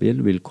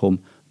dieselbil vil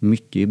komme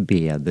mye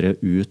bedre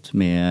ut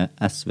med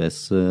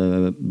SVs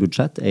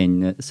budsjett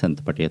enn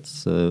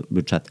Senterpartiets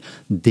budsjett.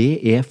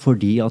 Det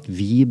fordi at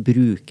vi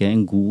bruker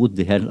en god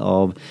del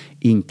av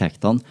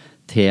inntektene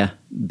til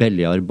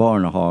billigere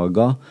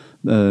barnehager,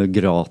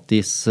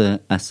 gratis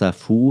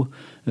SFO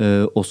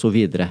og så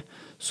videre.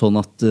 Sånn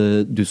at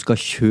du skal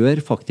kjøre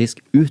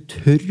faktisk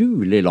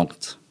utrolig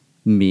langt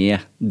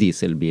med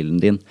dieselbilen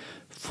din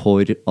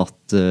for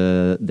at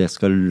det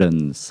skal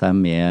lønne seg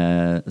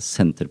med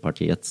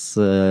Senterpartiets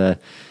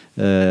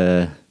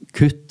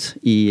kutt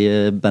i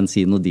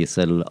bensin- og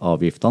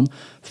dieselavgiftene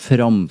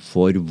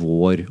framfor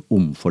vår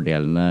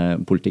omfordelende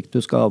politikk.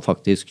 Du skal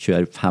faktisk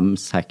kjøre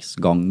 5-6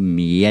 ganger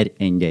mer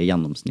enn det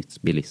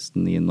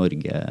gjennomsnittsbilisten i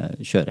Norge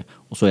kjører.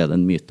 Og så det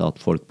en myte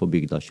at folk på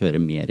bygda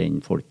kjører mer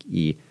enn folk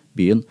i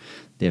byen.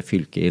 Det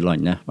fylket i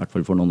landet, I hvert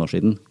fall for noen år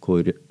siden,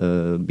 hvor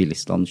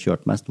bilistene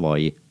kjørte mest,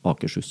 var i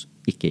Akershus,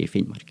 ikke i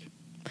Finnmark.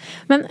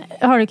 Men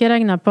har du ikke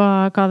regnet på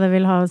hva det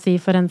vil ha å si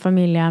for en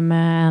familie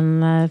med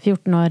en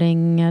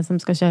 14-åring som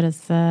skal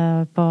kjøres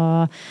på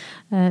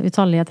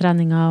utallige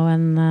treninger og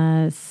en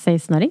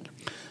 16-åring?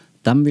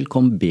 De vil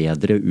komme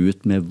bedre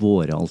ut med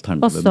våre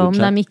alternative budsjett. Også om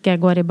de ikke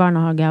går i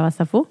barnehage og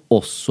SFO?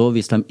 Også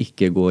hvis de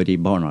ikke går i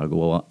barnehage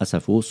og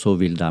SFO, så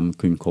vil de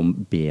kunne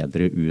komme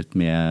bedre ut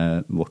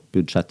med vårt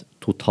budsjett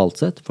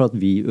totalt sett, for at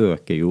vi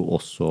øker jo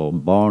også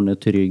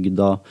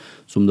barnetrygda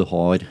som du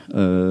har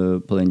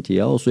på den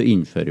tida, og så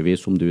innfører vi,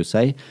 som du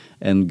sier,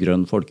 en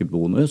grønn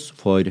folkebonus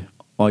for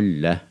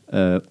alle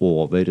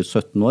over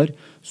 17 år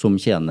som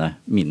tjener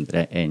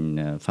mindre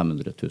enn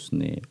 500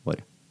 000 i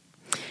året.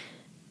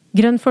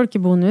 Grønn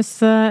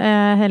folkebonus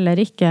heller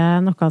ikke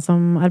noe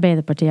som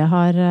Arbeiderpartiet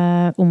har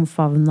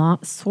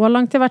omfavnet så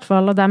langt I hvert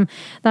fall, og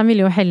de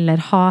vil jo heller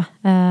ha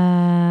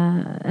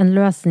en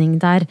løsning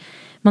der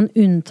man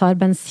unntar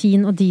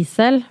bensin og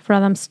diesel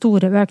fra de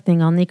store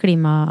økningene I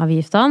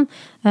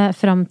klimaavgiftene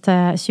frem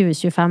til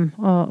 2025,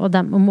 og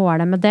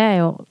målet med det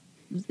jo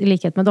I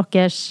likhet med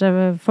deres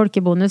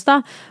folkebonus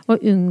da, å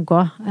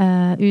unngå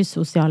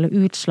usosiale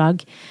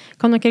utslag.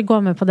 Kan dere gå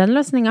med på den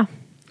løsningen?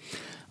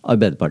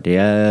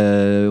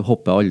 Arbeiderpartiet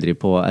hopper aldri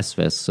på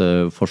SVs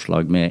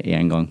forslag med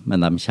en gang,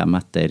 men de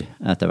kommer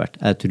etter hvert.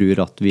 Jeg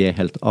tror at vi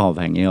helt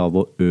avhengig av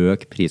å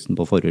øke prisen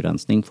på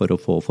forurensning for å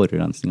få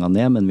forurensningen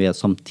ned, men vi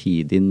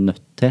samtidig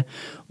nødt til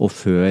å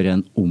føre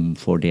en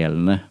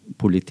omfordelende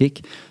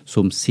politikk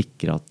som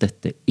sikrer at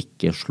dette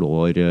ikke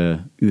slår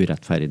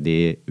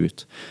urettferdig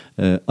ut.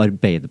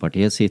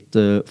 Arbeiderpartiet sitt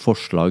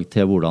forslag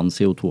til hvordan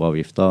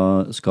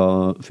CO2-avgiften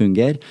skal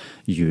fungere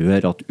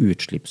gjør at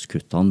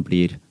utslippskuttene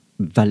blir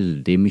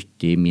veldig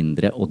mye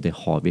mindre, og det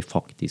har vi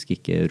faktisk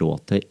ikke råd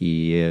til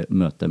I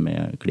møte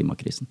med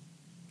klimakrisen.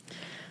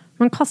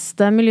 Man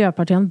kaster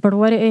miljøpartiene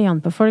blår I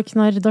øynene på folk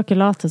når dere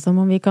later som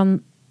om vi kan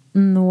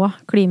nå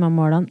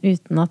klimamålene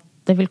uten at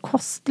det vil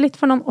koste litt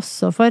for noen,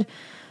 også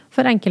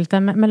for enkelte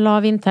med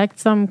lav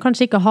inntekt, som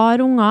kanskje ikke har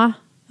unger,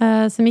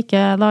 som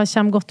ikke da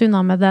kommer godt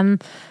unna med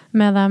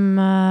de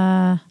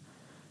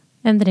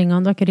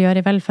endringene dere gjør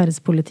I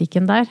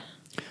velferdspolitikken der.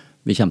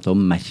 Vi kommer til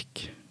å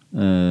merke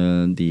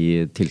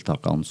de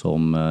tiltakene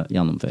som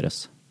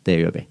gjennomføres. Det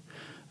gjør vi.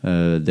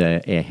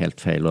 Det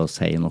helt feil å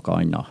si noe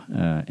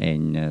annet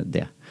enn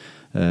det.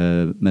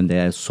 Men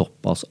det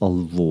såpass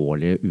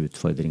alvorlige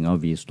utfordringer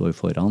vi står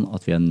foran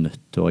at vi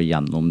nødt til å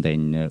gjennom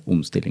den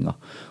omstillingen.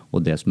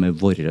 Og det som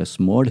vårt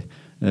mål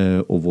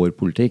og vår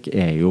politikk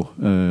jo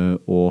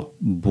å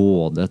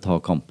både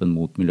ta kampen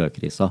mot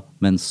miljøkrisa,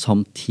 men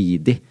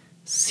samtidig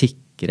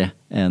sikre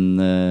en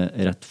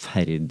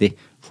rettferdig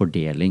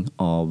fordeling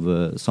av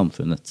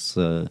samfunnets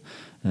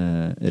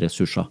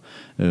ressurser.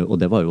 Og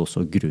det var jo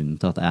også grunnen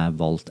til at jeg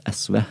valgte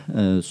SV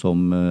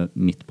som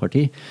mitt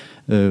parti.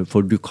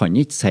 For du kan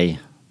ikke si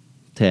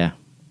til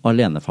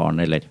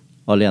alenefaren eller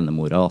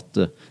alenemora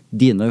at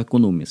dine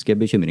økonomiske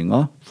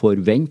bekymringer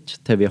får vente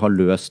til vi har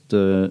løst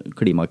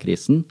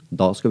klimakrisen.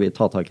 Da skal vi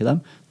ta tak I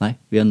dem. Nei,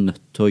 vi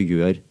nødt til å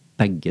gjøre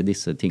begge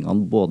disse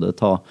tingene, både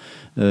ta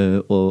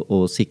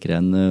og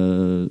sikre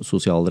en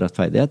sosial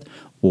rettferdighet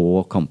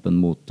og kampen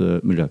mot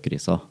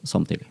miljøkrisa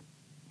samtidig.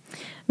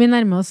 Vi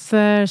nærmer oss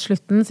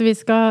slutten, så vi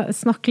skal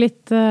snakke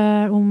litt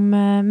om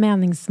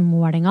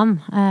meningsmålingene,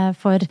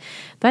 for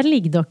der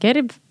ligger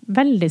dere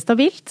veldig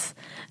stabilt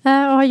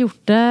og har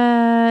gjort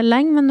det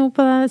lenge, men nå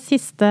på det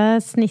siste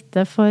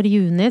snittet for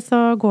juni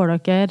så går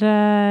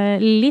dere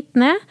litt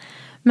ned,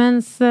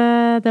 mens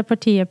det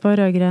partiet på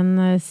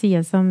rødgrønn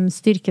side som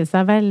styrker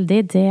seg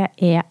veldig, det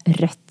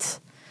Rødt.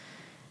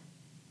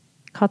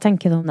 Hva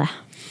tenker du om det?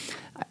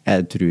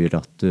 Jeg tror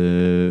at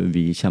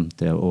vi kommer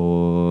til å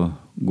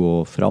gå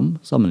fram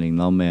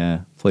sammenlignet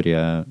med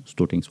forrige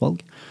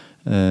stortingsvalg.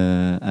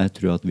 Jeg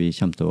tror at vi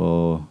kommer til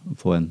å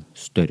få en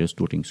større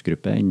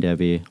stortingsgruppe enn det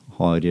vi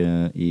har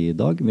I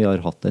dag. Vi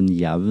har hatt en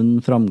jevn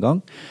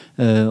framgang,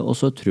 og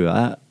så tror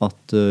jeg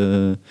at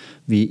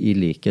vi I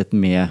likhet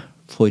med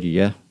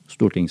forrige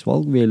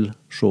stortingsvalg vil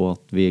se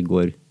at vi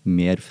går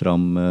mer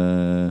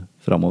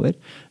framover,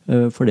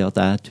 fordi at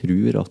jeg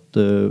tror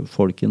at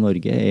folk I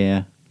Norge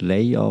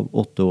lei av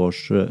 8 års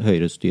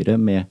høyrestyre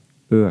med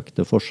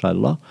økte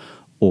forskjeller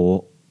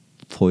og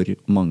for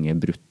mange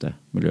brutte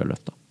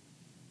miljøløfter.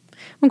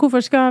 Men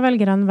hvorfor skal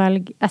velgerne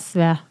velge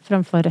SV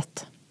fremfor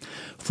Rødt?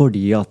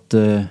 Fordi at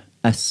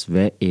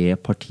SV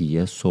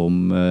partiet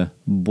som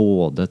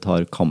både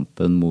tar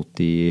kampen mot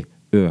de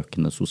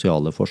økende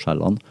sosiale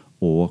forskjellene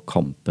og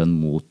kampen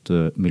mot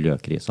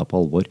miljøkrisa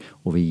på alvor,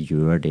 og vi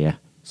gjør det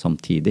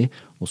samtidig,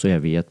 og så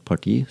vi et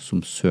parti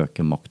som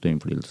søker makt og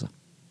innflytelse.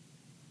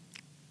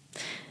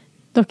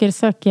 Dere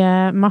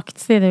søker makt,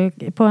 sier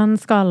du, på en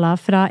skala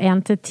fra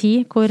 1 til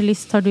 10. Hvor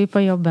lyst har du på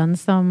jobben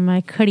som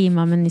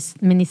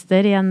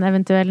klimaminister i en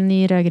eventuell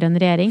ny rødgrønn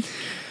regjering?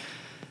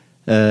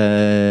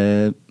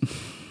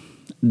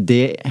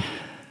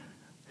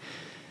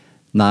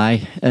 Nei,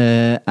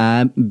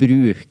 jeg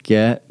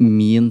bruker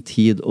min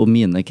tid og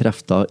mine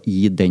krefter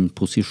i den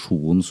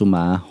posisjonen som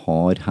jeg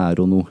har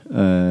her og nå.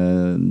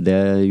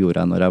 Det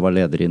gjorde jeg når jeg var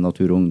leder i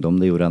Natur og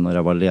Ungdom, det gjorde jeg når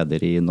jeg var leder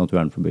i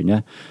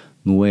Naturvernforbundet.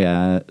 Nå er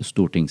jeg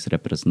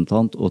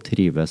stortingsrepresentant og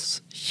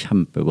trives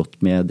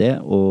kjempegodt med det,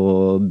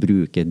 og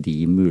bruker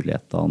de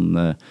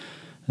mulighetene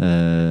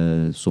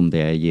som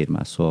det gir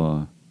meg,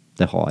 så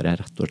det har jeg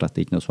rett og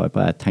slett ikke noe svar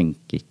på. Jeg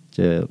tenker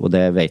ikke, og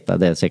det vet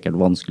jeg, det er sikkert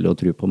vanskelig å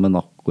tro på, men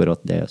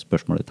akkurat det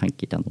spørsmålet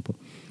tenker ikke jeg noe på.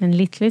 Men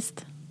litt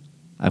lyst?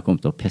 Jeg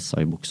kommer til å pisse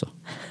i buksa.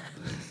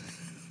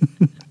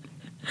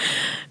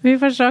 Vi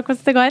får se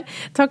hvordan det går.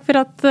 Takk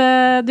for at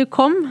du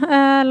kom,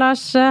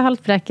 Lars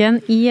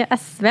Haltbrekken i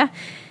SV.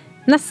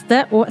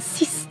 Neste og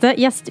siste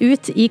gjest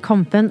ut i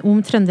kampen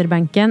om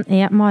Trønderbenken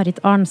er Marit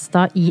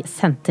Arnstad i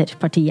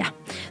Senterpartiet.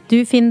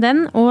 Du finner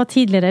den og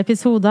tidligere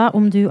episoder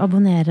om du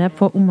abonnerer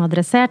på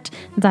Omadressert,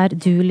 der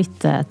du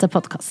lytter til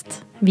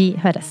podcast. Vi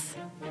høres.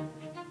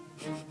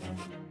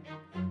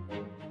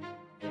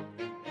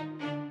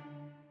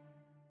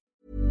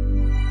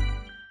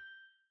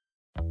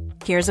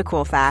 Here's a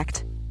cool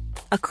fact.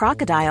 A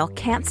crocodile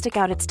can't stick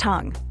out its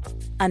tongue.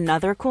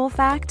 Another cool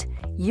fact,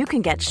 you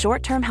can get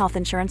short-term health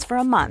insurance for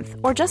a month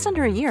or just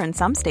under a year in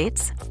some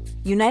states.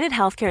 United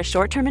Healthcare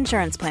short-term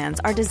insurance plans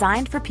are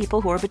designed for people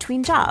who are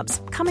between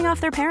jobs, coming off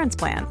their parents'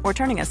 plan, or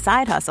turning a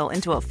side hustle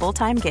into a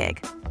full-time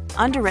gig.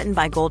 Underwritten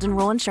by Golden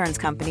Rule Insurance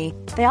Company,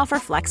 they offer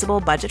flexible,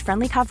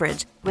 budget-friendly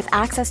coverage with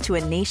access to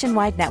a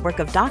nationwide network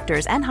of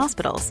doctors and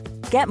hospitals.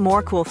 Get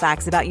more cool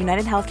facts about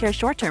United Healthcare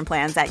short-term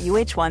plans at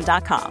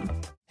uh1.com.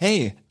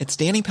 Hey, it's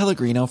Danny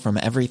Pellegrino from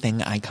Everything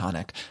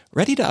Iconic.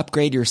 Ready to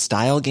upgrade your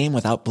style game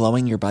without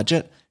blowing your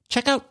budget?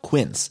 Check out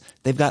Quince.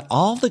 They've got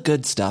all the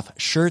good stuff,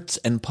 shirts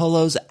and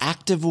polos,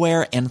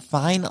 activewear, and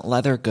fine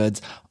leather goods,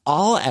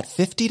 all at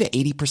 50 to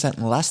 80%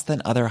 less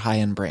than other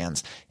high-end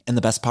brands. And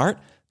the best part?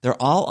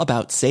 They're all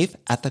about safe,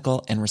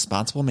 ethical, and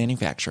responsible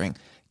manufacturing.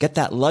 Get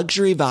that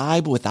luxury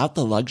vibe without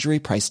the luxury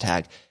price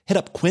tag. Hit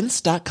up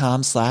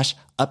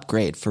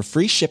quince.com/upgrade for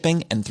free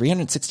shipping and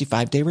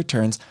 365-day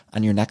returns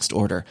on your next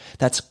order.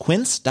 That's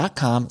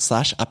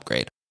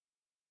quince.com/upgrade.